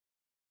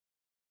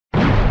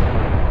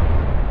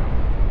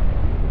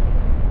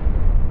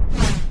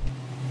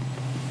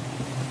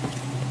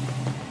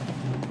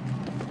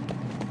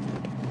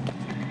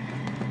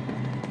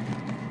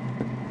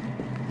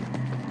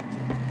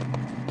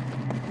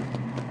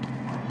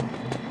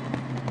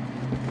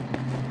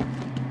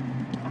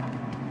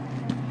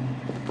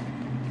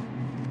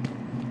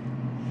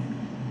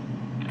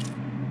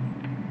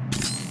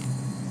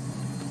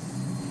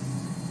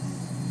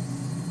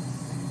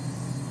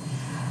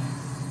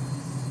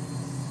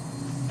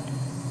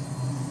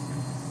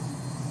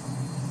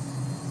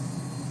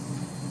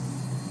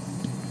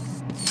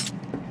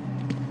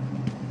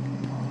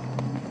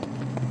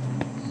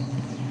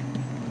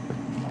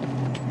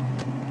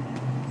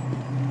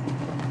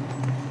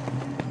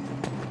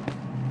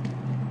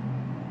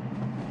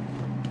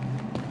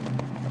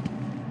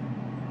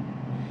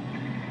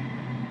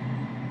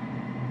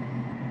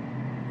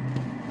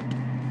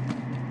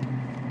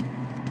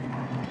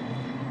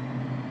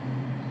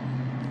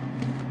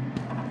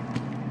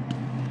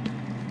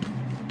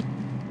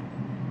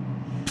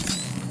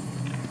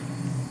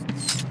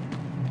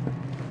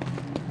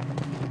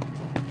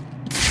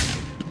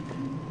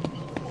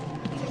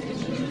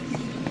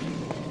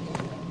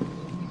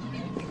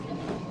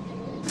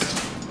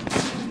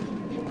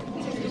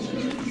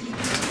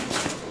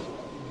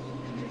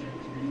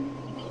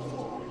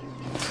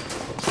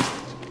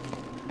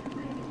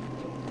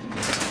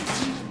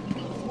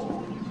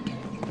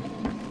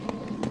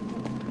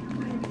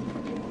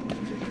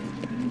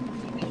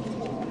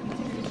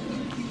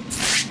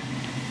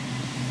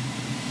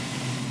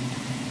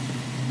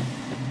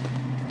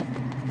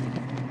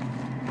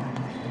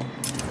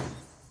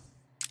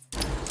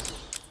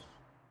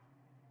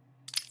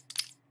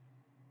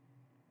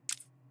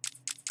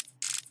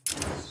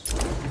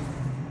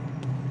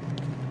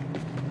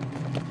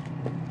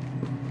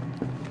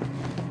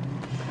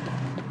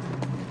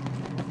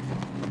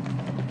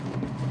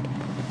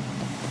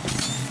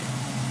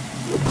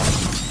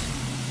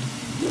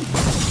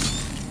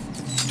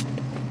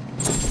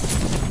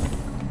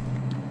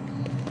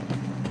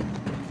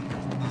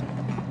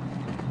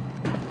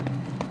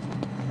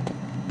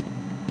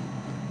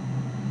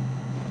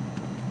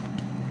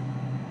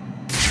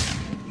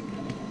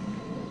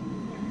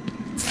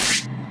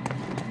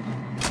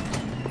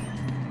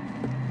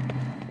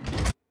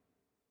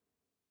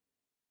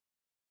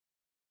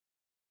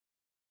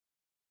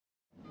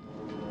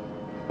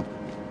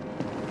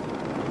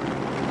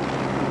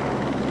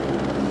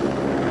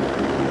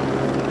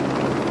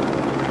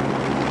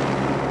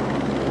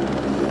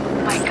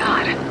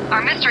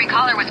Our mystery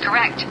caller was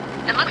correct.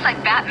 It looks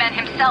like Batman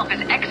himself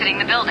is exiting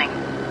the building.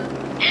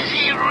 Is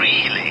he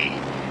really?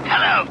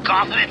 Hello,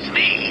 Gotham, it's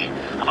me.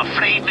 I'm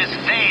afraid Miss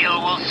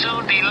Vale will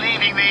soon be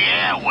leaving the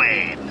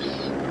airwaves.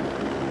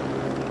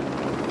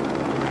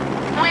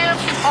 We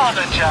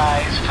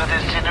apologize for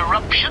this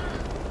interruption.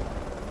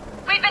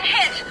 We've been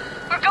hit!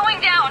 We're going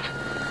down!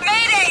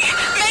 Mayday!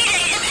 Mayday!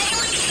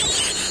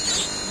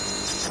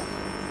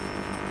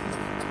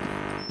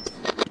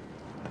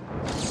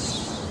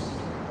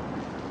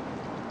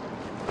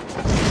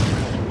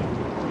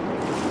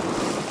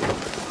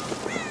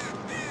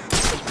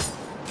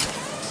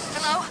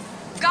 Hello?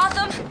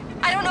 Gotham?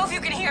 I don't know if you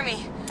can hear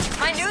me.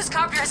 My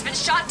newscopter has been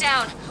shot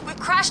down. We've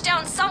crashed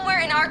down somewhere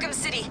in Arkham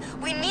City.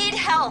 We need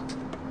help.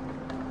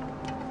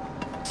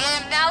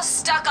 I am now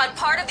stuck on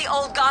part of the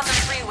old Gotham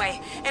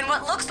freeway in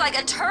what looks like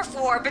a turf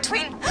war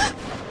between...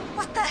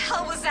 What the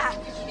hell was that?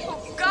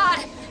 Oh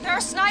God, there are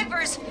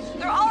snipers.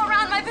 They're all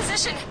around my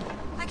position.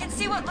 I can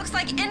see what looks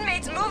like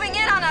inmates moving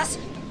in on us.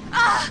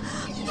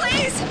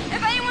 Please,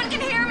 if anyone can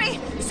hear me,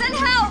 send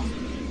help.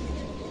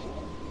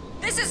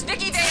 This is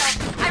Vicki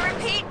Vale. I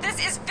repeat,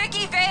 this is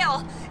Vicki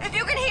Vale. If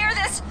you can hear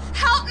this,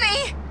 help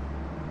me.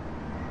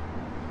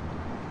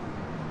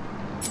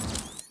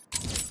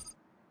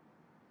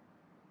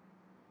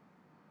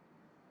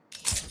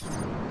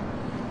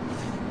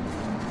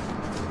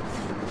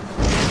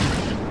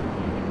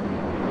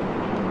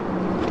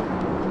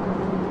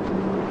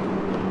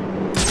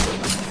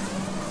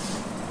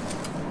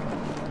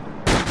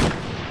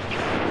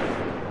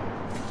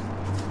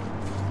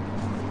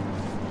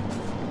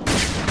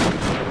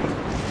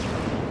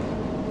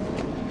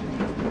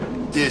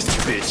 This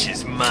bitch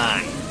is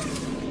mine.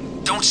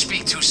 Don't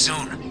speak too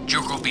soon.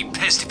 Joker will be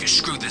pissed if you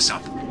screw this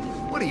up.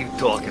 What are you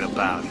talking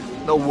about?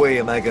 No way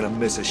am I gonna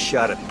miss a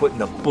shot at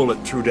putting a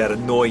bullet through that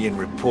annoying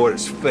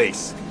reporter's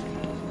face.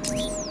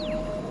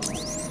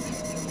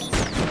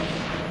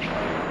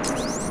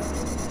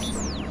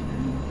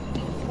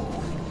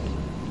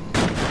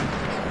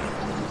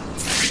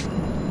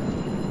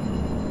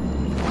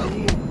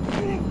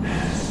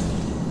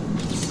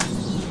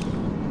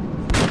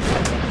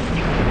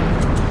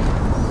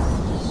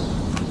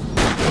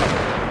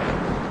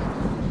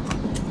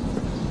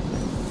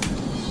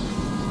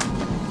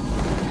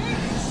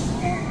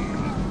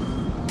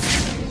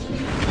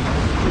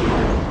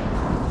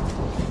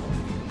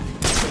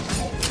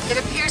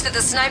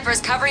 The snipers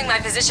covering my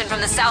position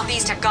from the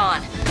southeast have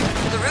gone.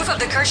 The roof of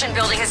the Kirshen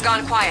building has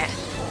gone quiet.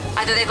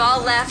 Either they've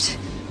all left,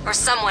 or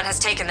someone has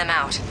taken them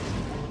out.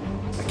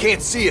 I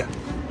can't see her.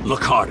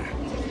 Look harder.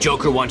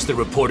 Joker wants the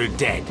reporter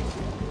dead.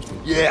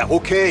 Yeah,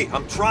 okay,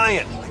 I'm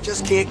trying. I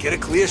just can't get a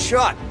clear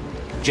shot.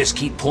 Just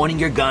keep pointing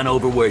your gun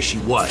over where she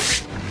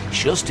was.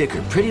 She'll stick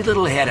her pretty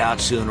little head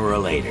out sooner or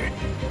later.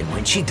 And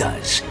when she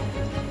does,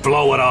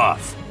 blow it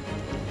off.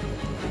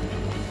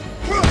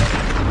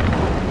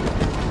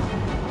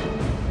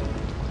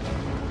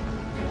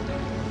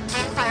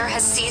 Fire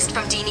has ceased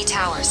from Dini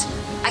Towers.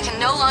 I can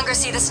no longer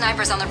see the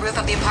snipers on the roof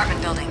of the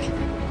apartment building.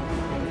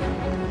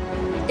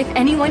 If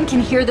anyone can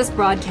hear this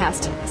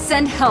broadcast,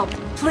 send help,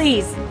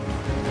 please.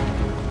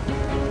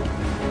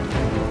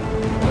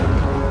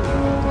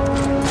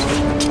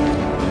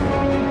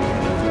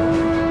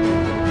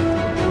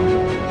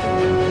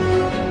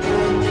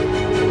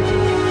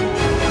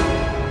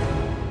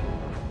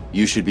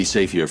 You should be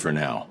safe here for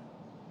now.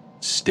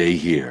 Stay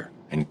here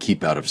and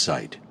keep out of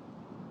sight.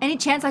 Any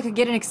chance I could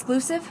get an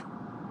exclusive?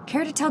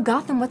 Care to tell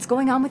Gotham what's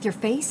going on with your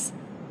face?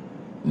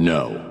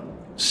 No.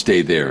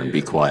 Stay there and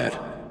be quiet.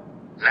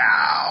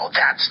 Now,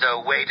 that's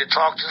no way to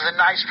talk to the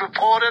nice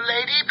reporter,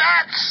 Lady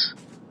Bats.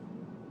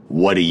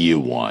 What do you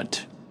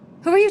want?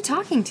 Who are you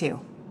talking to?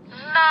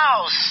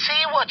 Now,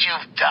 see what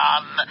you've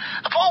done.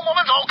 The poor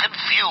woman's all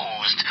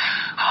confused.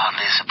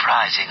 Hardly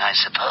surprising, I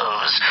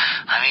suppose.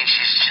 I mean,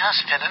 she's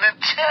just been in a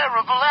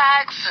terrible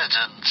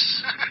accident.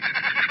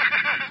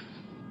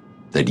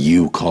 That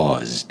you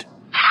caused.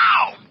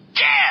 How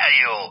dare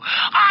you?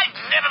 I've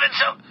never been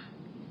so...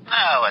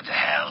 Oh, what the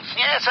hell.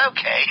 Yes,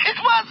 okay, it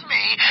was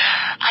me.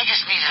 I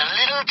just needed a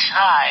little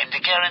time to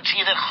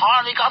guarantee that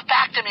Harley got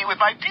back to me with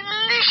my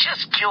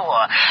delicious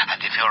cure.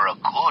 And if you're a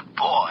good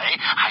boy,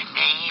 I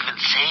may even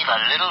save a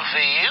little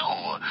for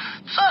you.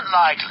 It's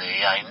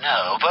unlikely, I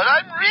know, but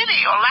I'm really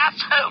your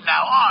last hope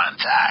now,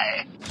 aren't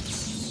I?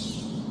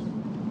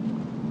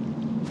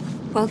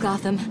 Well,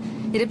 Gotham,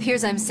 it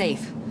appears I'm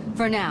safe.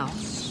 For now.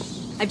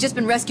 I've just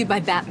been rescued by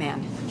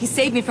Batman. He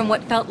saved me from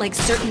what felt like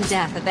certain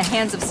death at the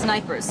hands of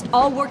snipers,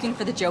 all working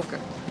for the Joker.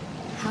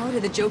 How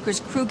did the Joker's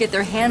crew get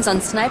their hands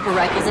on sniper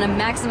rifles in a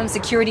maximum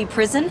security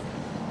prison?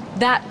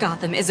 That,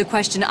 Gotham, is a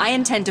question I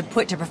intend to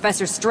put to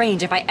Professor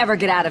Strange if I ever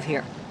get out of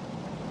here.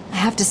 I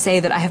have to say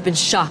that I have been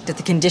shocked at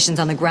the conditions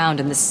on the ground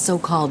in this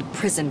so-called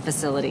prison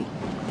facility.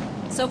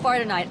 So far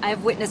tonight, I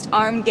have witnessed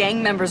armed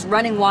gang members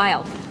running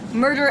wild,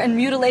 murder and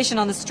mutilation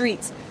on the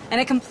streets,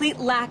 and a complete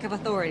lack of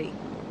authority.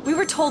 We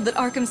were told that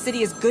Arkham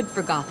City is good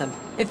for Gotham.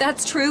 If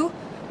that's true,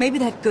 maybe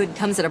that good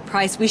comes at a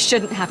price we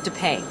shouldn't have to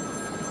pay.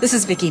 This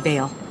is Vicki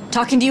Vale,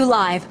 talking to you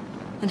live,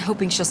 and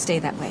hoping she'll stay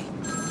that way,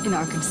 in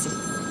Arkham City.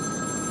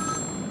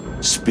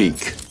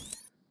 Speak.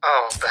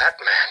 Oh,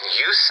 Batman,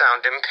 you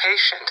sound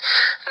impatient.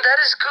 That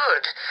is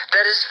good.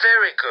 That is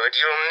very good.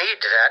 You'll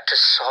need that to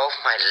solve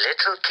my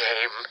little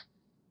game.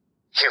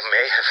 You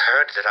may have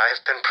heard that I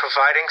have been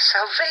providing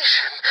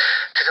salvation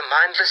to the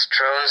mindless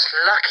drones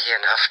lucky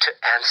enough to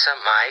answer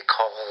my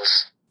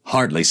calls.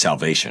 Hardly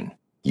salvation.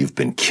 You've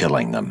been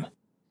killing them.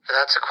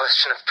 That's a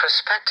question of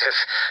perspective.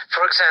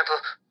 For example,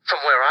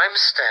 from where I'm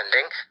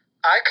standing,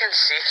 I can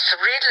see 3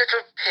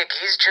 little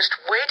piggies just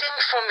waiting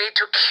for me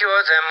to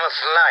cure them of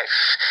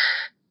life.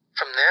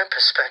 From their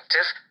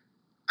perspective,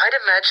 I'd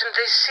imagine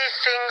they see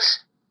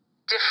things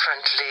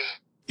differently.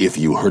 If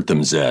you hurt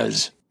them,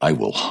 Zez, I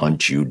will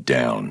hunt you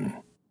down.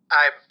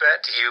 I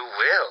bet you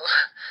will.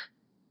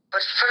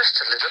 But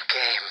first, a little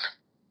game.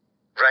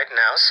 Right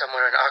now,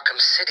 somewhere in Arkham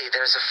City,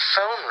 there's a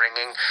phone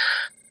ringing.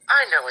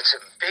 I know it's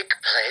a big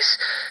place,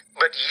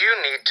 but you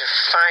need to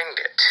find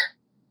it.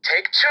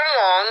 Take too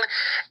long,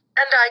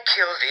 and I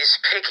kill these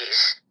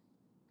piggies.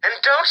 And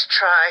don't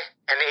try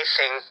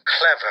anything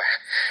clever.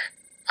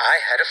 I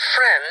had a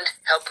friend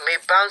help me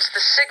bounce the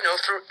signal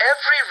through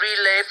every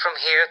relay from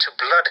here to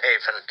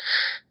Bloodhaven.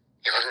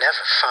 You'll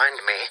never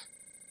find me.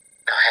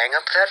 Now hang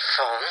up that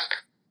phone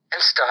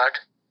and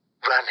start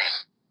running.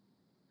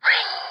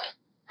 Ring,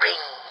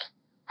 ring,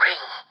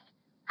 ring,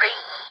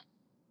 ring.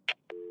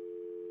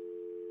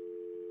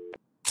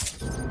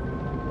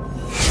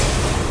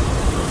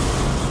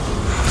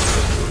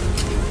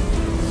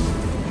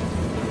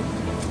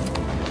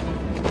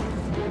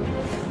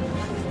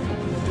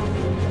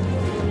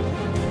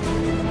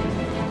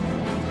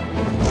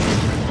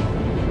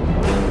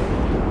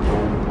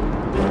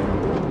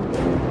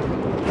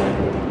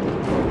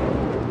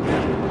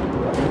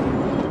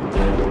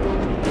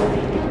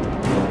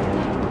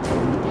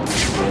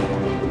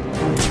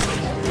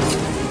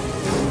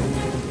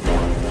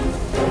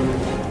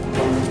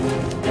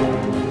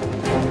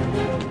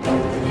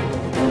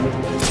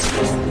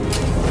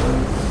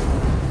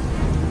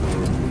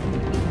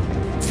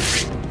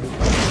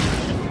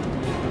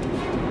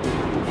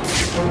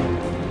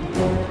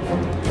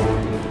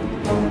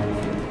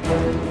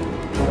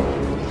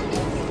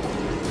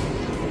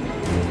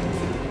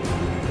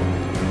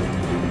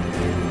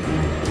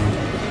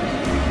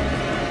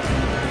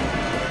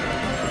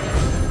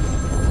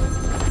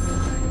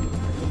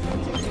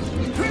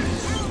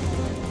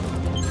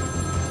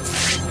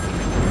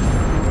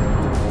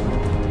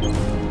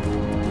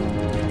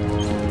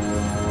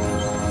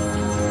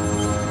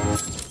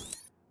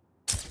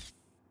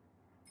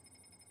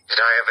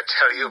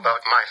 Tell you about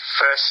my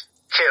first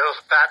kill,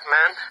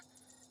 Batman?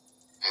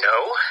 No?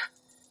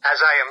 As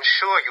I am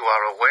sure you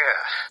are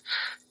aware,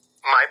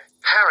 my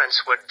parents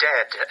were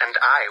dead and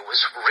I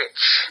was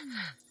rich.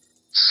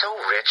 So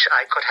rich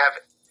I could have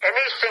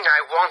anything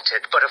I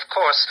wanted, but of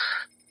course,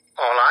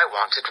 all I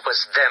wanted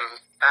was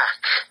them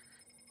back.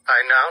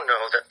 I now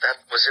know that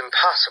that was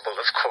impossible,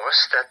 of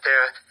course, that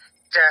their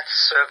death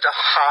served a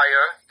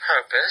higher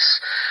purpose.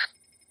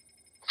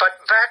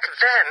 But back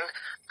then,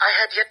 I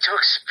had yet to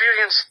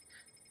experience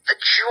the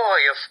joy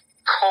of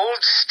cold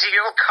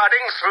steel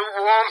cutting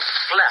through warm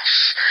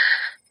flesh.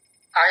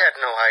 I had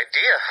no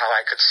idea how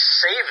I could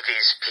save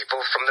these people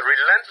from the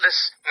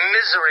relentless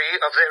misery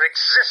of their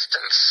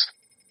existence.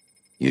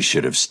 You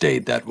should have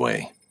stayed that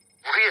way.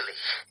 Really?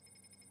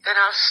 Then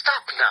I'll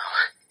stop now.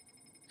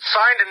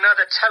 Find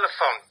another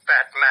telephone,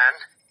 Batman.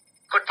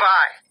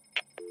 Goodbye.